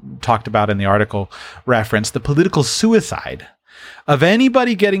Riedel talked about in the article reference, the political suicide of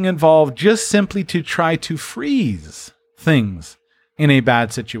anybody getting involved just simply to try to freeze things in a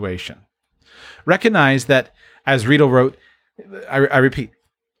bad situation. Recognize that, as Riedel wrote, I repeat,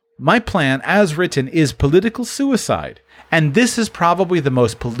 my plan as written is political suicide. And this is probably the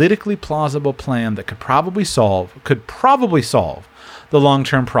most politically plausible plan that could probably solve the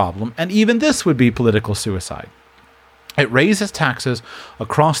long-term problem. And even this would be political suicide. It raises taxes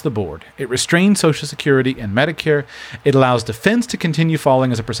across the board. It restrains Social Security and Medicare. It allows defense to continue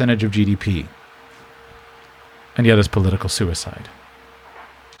falling as a percentage of GDP. And yet it's political suicide.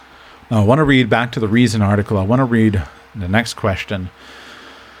 Now, I want to read back to the Reason article. I want to read the next question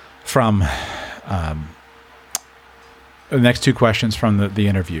from the next two questions from the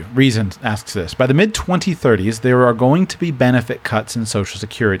interview. Reason asks this. By the mid-2030s, there are going to be benefit cuts in Social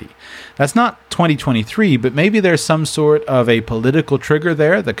Security. That's not 2023, but maybe there's some sort of a political trigger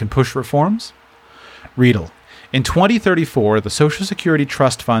there that can push reforms? Riedel. In 2034, the Social Security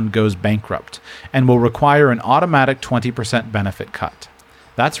Trust Fund goes bankrupt and will require an automatic 20% benefit cut.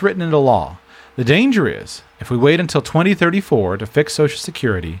 That's written into law. The danger is, if we wait until 2034 to fix Social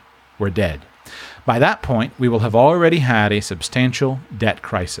Security, we're dead. By that point, we will have already had a substantial debt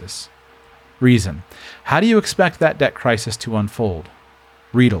crisis. Reason. How do you expect that debt crisis to unfold?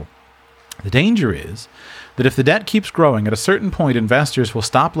 Riedel. The danger is that if the debt keeps growing, at a certain point, investors will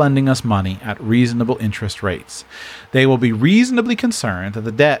stop lending us money at reasonable interest rates. They will be reasonably concerned that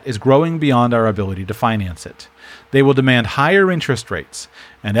the debt is growing beyond our ability to finance it. They will demand higher interest rates,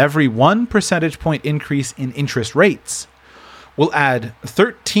 and every 1 percentage point increase in interest rates will add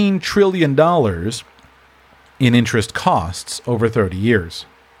 $13 trillion in interest costs over 30 years.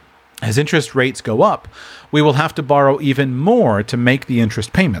 As interest rates go up, we will have to borrow even more to make the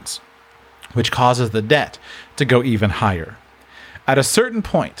interest payments, which causes the debt to go even higher. At a certain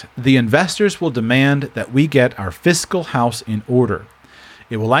point, the investors will demand that we get our fiscal house in order.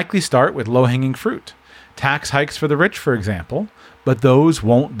 It will likely start with low-hanging fruit. Tax hikes for the rich, for example, but those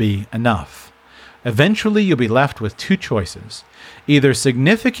won't be enough. Eventually, you'll be left with two choices. Either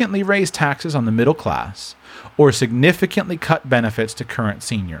significantly raise taxes on the middle class, or significantly cut benefits to current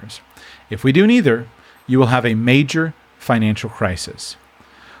seniors. If we do neither, you will have a major financial crisis.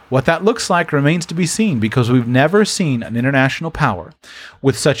 What that looks like remains to be seen, because we've never seen an international power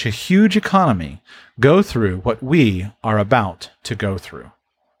with such a huge economy go through what we are about to go through.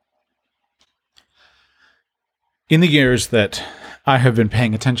 In the years that I have been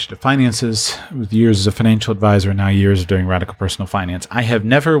paying attention to finances, with years as a financial advisor and now years of doing radical personal finance, I have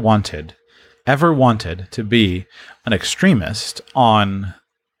never ever wanted to be an extremist on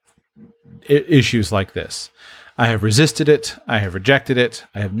issues like this. I have resisted it. I have rejected it.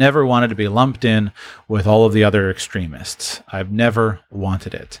 I have never wanted to be lumped in with all of the other extremists. I've never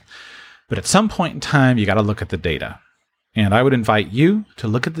wanted it. But at some point in time, you got to look at the data. And I would invite you to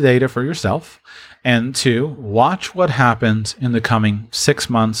look at the data for yourself and to watch what happens in the coming 6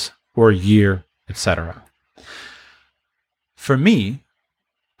 months or a year, etc. For me,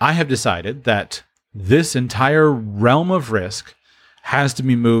 I have decided that this entire realm of risk has to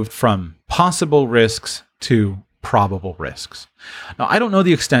be moved from possible risks to probable risks. Now, I don't know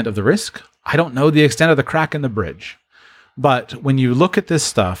the extent of the risk. I don't know the extent of the crack in the bridge. But when you look at this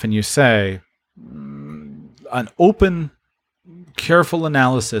stuff and you say, an open, careful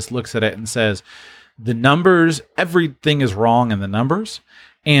analysis looks at it and says, the numbers, everything is wrong in the numbers,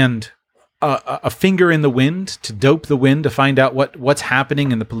 and a finger in the wind to dope the wind to find out what's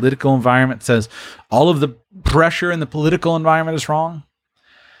happening in the political environment says all of the pressure in the political environment is wrong.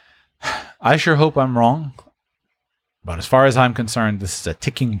 I sure hope I'm wrong. But as far as I'm concerned, this is a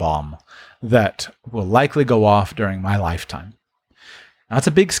ticking bomb that will likely go off during my lifetime. That's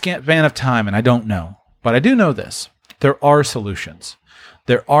a big span of time, and I don't know. But I do know this. There are solutions.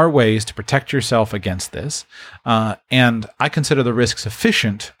 There are ways to protect yourself against this, and I consider the risk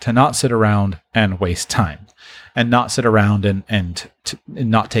sufficient to not sit around and waste time, and not sit around and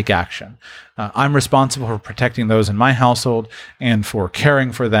not take action. I'm responsible for protecting those in my household and for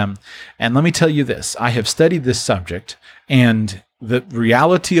caring for them. And let me tell you this, I have studied this subject, and the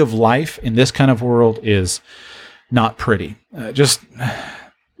reality of life in this kind of world is not pretty. Just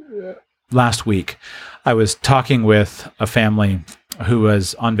last week, I was talking with a family who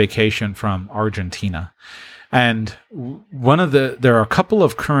was on vacation from Argentina. And there are a couple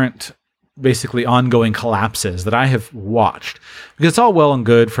of current, basically ongoing collapses that I have watched. Because it's all well and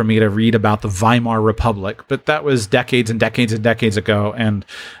good for me to read about the Weimar Republic, but that was decades and decades and decades ago, and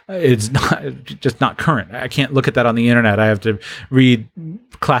it's just not current. I can't look at that on the internet. I have to read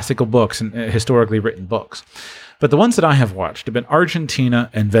classical books and historically written books. But the ones that I have watched have been Argentina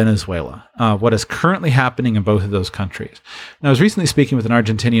and Venezuela, what is currently happening in both of those countries. And I was recently speaking with an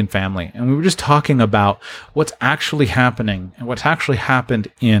Argentinian family, and we were just talking about what's actually happening and what's actually happened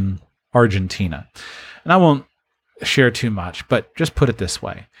in Argentina. And I won't share too much, but just put it this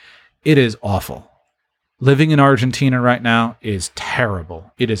way. It is awful. Living in Argentina right now is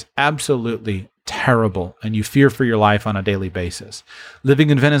terrible. It is absolutely terrible, and you fear for your life on a daily basis.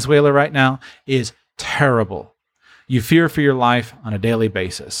 Living in Venezuela right now is terrible. You fear for your life on a daily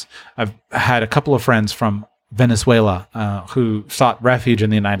basis. I've had a couple of friends from Venezuela who sought refuge in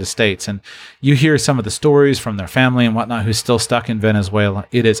the United States, and you hear some of the stories from their family and whatnot who's still stuck in Venezuela.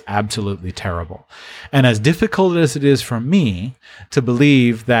 It is absolutely terrible. And as difficult as it is for me to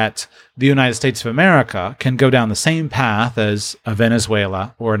believe that the United States of America can go down the same path as a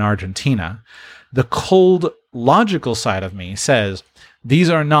Venezuela or an Argentina, the cold, logical side of me says,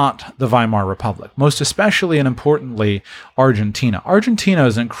 these are not the Weimar Republic, most especially and importantly, Argentina. Argentina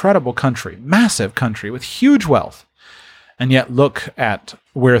is an incredible country, massive country with huge wealth. And yet look at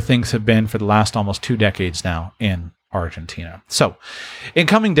where things have been for the last almost 2 decades now in Argentina. So in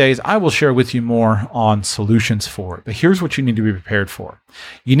coming days, I will share with you more on solutions for it. But here's what you need to be prepared for.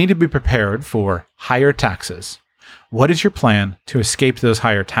 You need to be prepared for higher taxes. What is your plan to escape those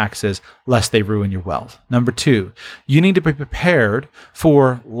higher taxes lest they ruin your wealth? Number 2, you need to be prepared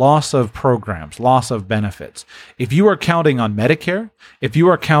for loss of programs, loss of benefits. If you are counting on Medicare, if you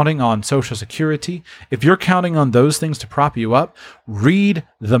are counting on Social Security, if you're counting on those things to prop you up, read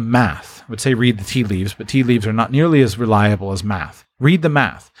the math. I would say read the tea leaves, but tea leaves are not nearly as reliable as math. Read the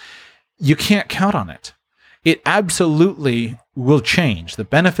math. You can't count on it. It absolutely will change. The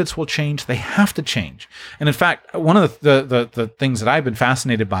benefits will change. They have to change. And in fact, one of the things that I've been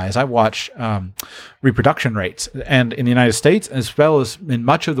fascinated by is I watch reproduction rates. And in the United States, as well as in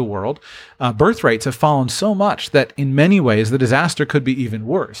much of the world, birth rates have fallen so much that in many ways, the disaster could be even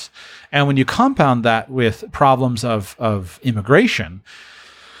worse. And when you compound that with problems of immigration,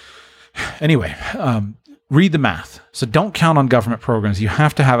 anyway, read the math. So don't count on government programs. You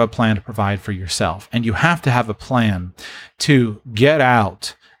have to have a plan to provide for yourself. And you have to have a plan to get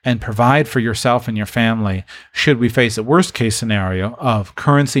out and provide for yourself and your family should we face a worst case scenario of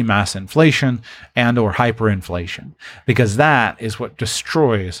currency mass inflation and or hyperinflation, because that is what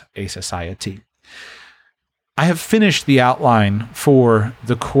destroys a society. I have finished the outline for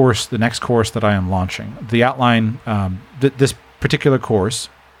the course, the next course that I am launching. The outline, this particular course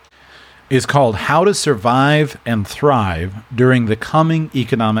is called How to Survive and Thrive During the Coming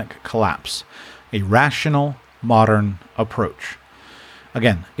Economic Collapse, a Rational Modern Approach.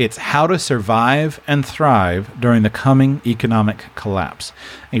 Again, it's How to Survive and Thrive During the Coming Economic Collapse,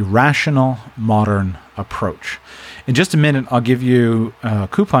 a Rational Modern Approach. In just a minute, I'll give you a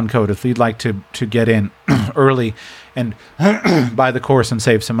coupon code if you'd like to get in early and buy the course and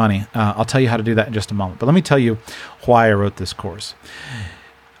save some money. I'll tell you how to do that in just a moment. But let me tell you why I wrote this course.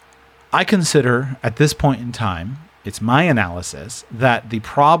 I consider at this point in time, it's my analysis, that the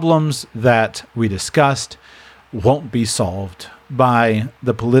problems that we discussed won't be solved by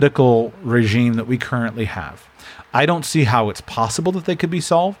the political regime that we currently have. I don't see how it's possible that they could be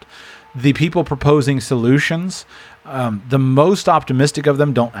solved. The people proposing solutions, the most optimistic of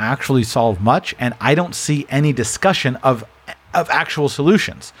them don't actually solve much, and I don't see any discussion of actual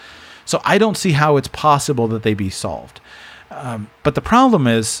solutions. So I don't see how it's possible that they be solved. But the problem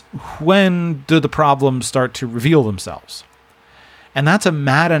is, when do the problems start to reveal themselves? And that's a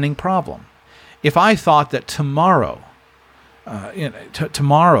maddening problem. If I thought that tomorrow,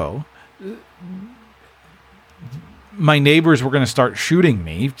 my neighbors were going to start shooting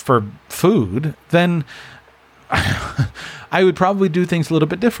me for food, then I would probably do things a little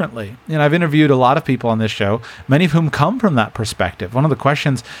bit differently. I've interviewed a lot of people on this show, many of whom come from that perspective. One of the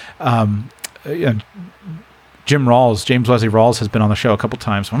questions, James Wesley Rawls has been on the show a couple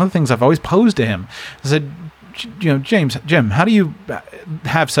times. One of the things I've always posed to him, I said, Jim, how do you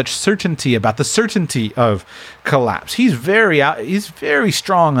have such certainty about the certainty of collapse? He's very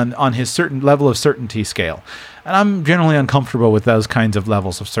strong on his certain level of certainty scale, and I'm generally uncomfortable with those kinds of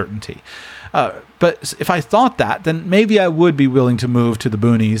levels of certainty. But if I thought that, then maybe I would be willing to move to the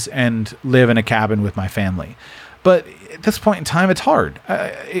boonies and live in a cabin with my family. But at this point in time, it's hard.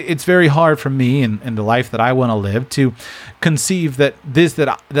 It's very hard for me in the life that I want to live to conceive that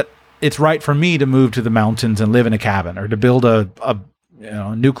it's right for me to move to the mountains and live in a cabin or to build a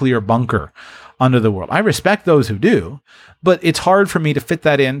nuclear bunker under the world. I respect those who do, but it's hard for me to fit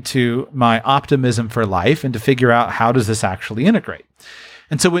that into my optimism for life and to figure out how does this actually integrate.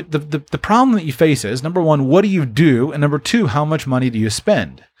 And so the problem that you face is, number one, what do you do? And number two, how much money do you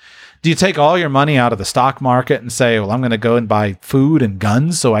spend? Do you take all your money out of the stock market and say, well, I'm going to go and buy food and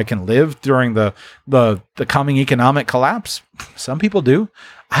guns so I can live during the coming economic collapse? Some people do.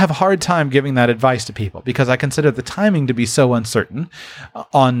 I have a hard time giving that advice to people because I consider the timing to be so uncertain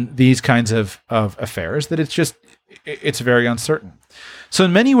on these kinds of affairs that it's very uncertain. So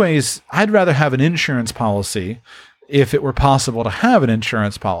in many ways, I'd rather have an insurance policy if it were possible to have an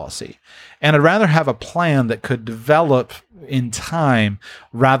insurance policy. And I'd rather have a plan that could develop in time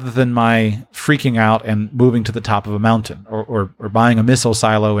rather than my freaking out and moving to the top of a mountain or buying a missile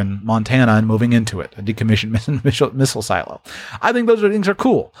silo in Montana and moving into it, a decommissioned missile silo. I think those things are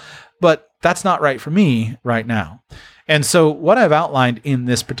cool, but that's not right for me right now. And so what I've outlined in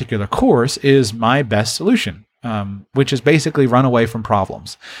this particular course is my best solution. Which is basically run away from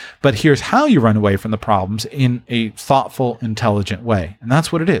problems. But here's how you run away from the problems in a thoughtful, intelligent way. And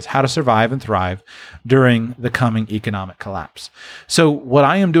that's what it is, how to survive and thrive during the coming economic collapse. So what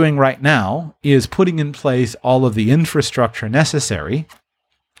I am doing right now is putting in place all of the infrastructure necessary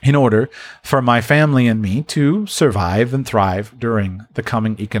in order for my family and me to survive and thrive during the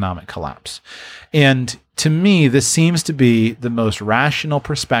coming economic collapse. And to me, this seems to be the most rational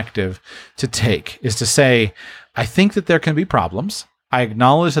perspective to take, is to say, I think that there can be problems. I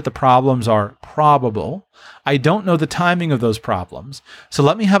acknowledge that the problems are probable. I don't know the timing of those problems. So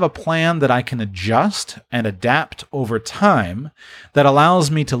let me have a plan that I can adjust and adapt over time that allows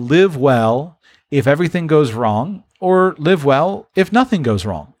me to live well if everything goes wrong, or live well if nothing goes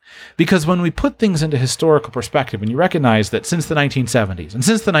wrong. Because when we put things into historical perspective, and you recognize that since the 1970s, and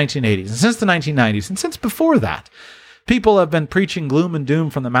since the 1980s, and since the 1990s, and since before that, people have been preaching gloom and doom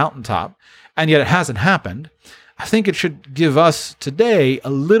from the mountaintop, and yet it hasn't happened, I think it should give us today a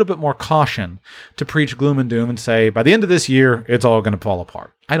little bit more caution to preach gloom and doom and say, by the end of this year, it's all going to fall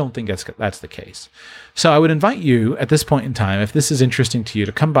apart. I don't think that's the case. So I would invite you at this point in time, if this is interesting to you,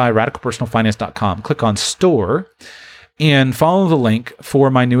 to come by radicalpersonalfinance.com, click on store, and follow the link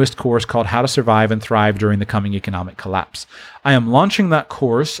for my newest course called How to Survive and Thrive During the Coming Economic Collapse. I am launching that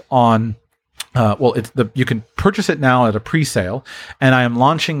course on you can purchase it now at a pre-sale, and I am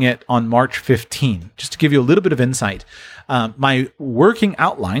launching it on March 15. Just to give you a little bit of insight, my working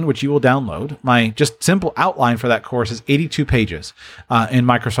outline, which you will download, my just simple outline for that course is 82 pages in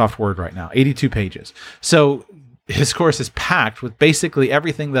Microsoft Word right now, 82 pages. So his course is packed with basically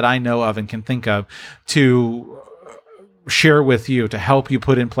everything that I know of and can think of to share with you to help you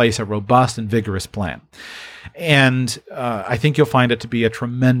put in place a robust and vigorous plan. And I think you'll find it to be a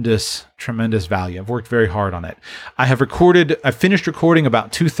tremendous, tremendous value. I've worked very hard on it. I've finished recording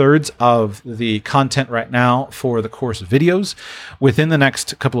about 2/3 of the content right now for the course videos. Within the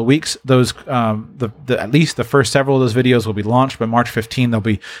next couple of weeks, those at least the first several of those videos will be launched. By March 15, they'll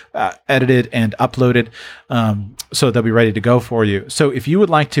be edited and uploaded, so they'll be ready to go for you. So if you would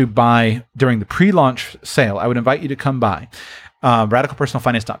like to buy during the pre-launch sale, I would invite you to come by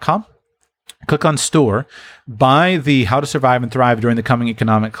radicalpersonalfinance.com. Click on store, buy the How to Survive and Thrive During the Coming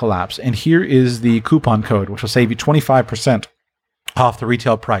Economic Collapse. And here is the coupon code, which will save you 25% off the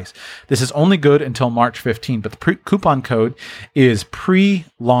retail price. This is only good until March 15, but the coupon code is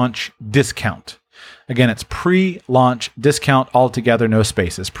pre-launch discount. Again, it's pre-launch discount altogether, no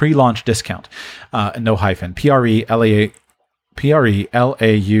spaces. Pre-launch discount, no hyphen.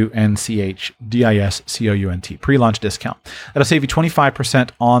 PRELAUNCHDISCOUNT, pre-launch discount. That'll save you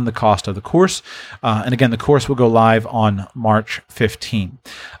 25% on the cost of the course. And again, the course will go live on March 15.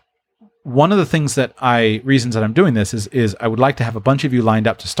 one of the reasons that I'm doing this is I would like to have a bunch of you lined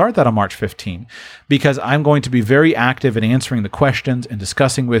up to start that on March 15, because I'm going to be very active in answering the questions and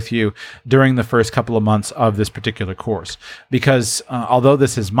discussing with you during the first couple of months of this particular course. Because although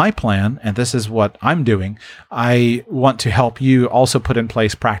this is my plan and this is what I'm doing, I want to help you also put in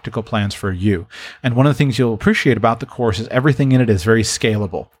place practical plans for you. And one of the things you'll appreciate about the course is everything in it is very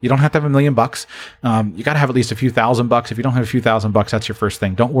scalable. You don't have to have $1 million. You got to have at least a few $1,000. If you don't have a few $1,000, that's your first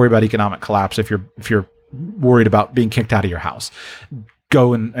thing. Don't worry about economic collapse if you're worried about being kicked out of your house.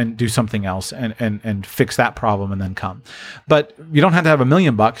 Go and do something else and fix that problem and then come. But you don't have to have $1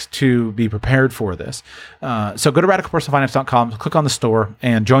 million to be prepared for this. So go to radicalpersonalfinance.com, click on the store,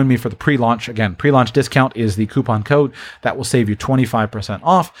 and join me for the pre-launch. Again, pre-launch discount is the coupon code that will save you 25%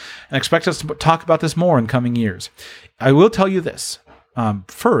 off, and expect us to talk about this more in coming years. I will tell you this.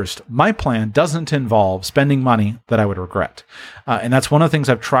 First, my plan doesn't involve spending money that I would regret. And that's one of the things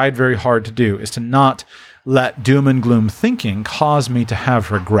I've tried very hard to do, is to not let doom and gloom thinking cause me to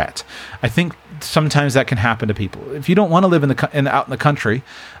have regret. I think sometimes that can happen to people. If you don't want to live out in the country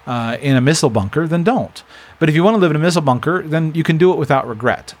in a missile bunker, then don't. But if you want to live in a missile bunker, then you can do it without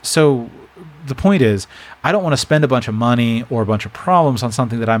regret. So the point is, I don't want to spend a bunch of money or a bunch of problems on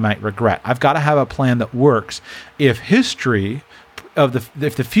something that I might regret. I've got to have a plan that works if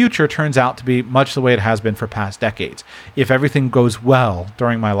if the future turns out to be much the way it has been for past decades, if everything goes well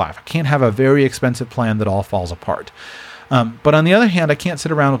during my life. I can't have a very expensive plan that all falls apart. But on the other hand, I can't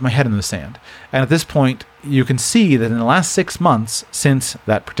sit around with my head in the sand. And at this point, you can see that in the last 6 months since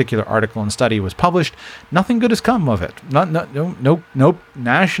that particular article and study was published, nothing good has come of it. No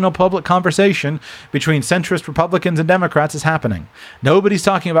national public conversation between centrist Republicans and Democrats is happening. Nobody's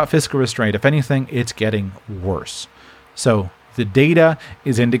talking about fiscal restraint. If anything, it's getting worse. So the data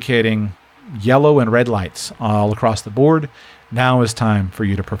is indicating yellow and red lights all across the board. Now is time for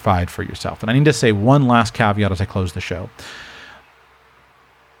you to provide for yourself. And I need to say one last caveat as I close the show.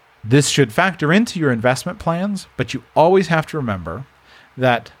 This should factor into your investment plans, but you always have to remember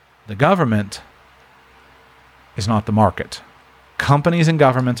that the government is not the market. Companies and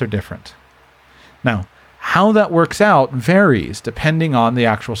governments are different. Now, how that works out varies depending on the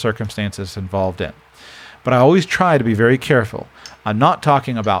actual circumstances involved in. But I always try to be very careful. I'm not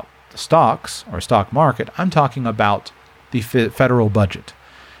talking about the stocks or stock market. I'm talking about the federal budget.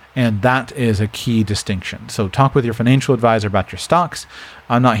 And that is a key distinction. So talk with your financial advisor about your stocks.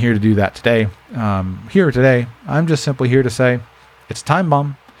 I'm not here to do that today. I'm just simply here to say it's a time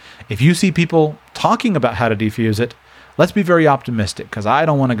bomb. If you see people talking about how to defuse it, let's be very optimistic, because I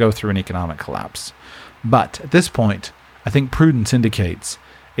don't want to go through an economic collapse. But at this point, I think prudence indicates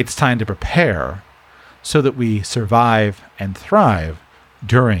it's time to prepare so that we survive and thrive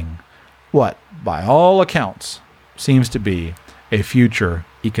during what, by all accounts, seems to be a future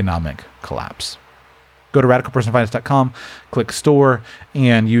economic collapse. Go to radicalpersonalfinance.com, click store,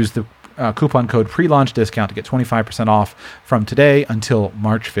 and use the coupon code pre-launch discount to get 25% off from today until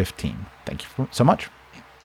March 15. Thank you so much.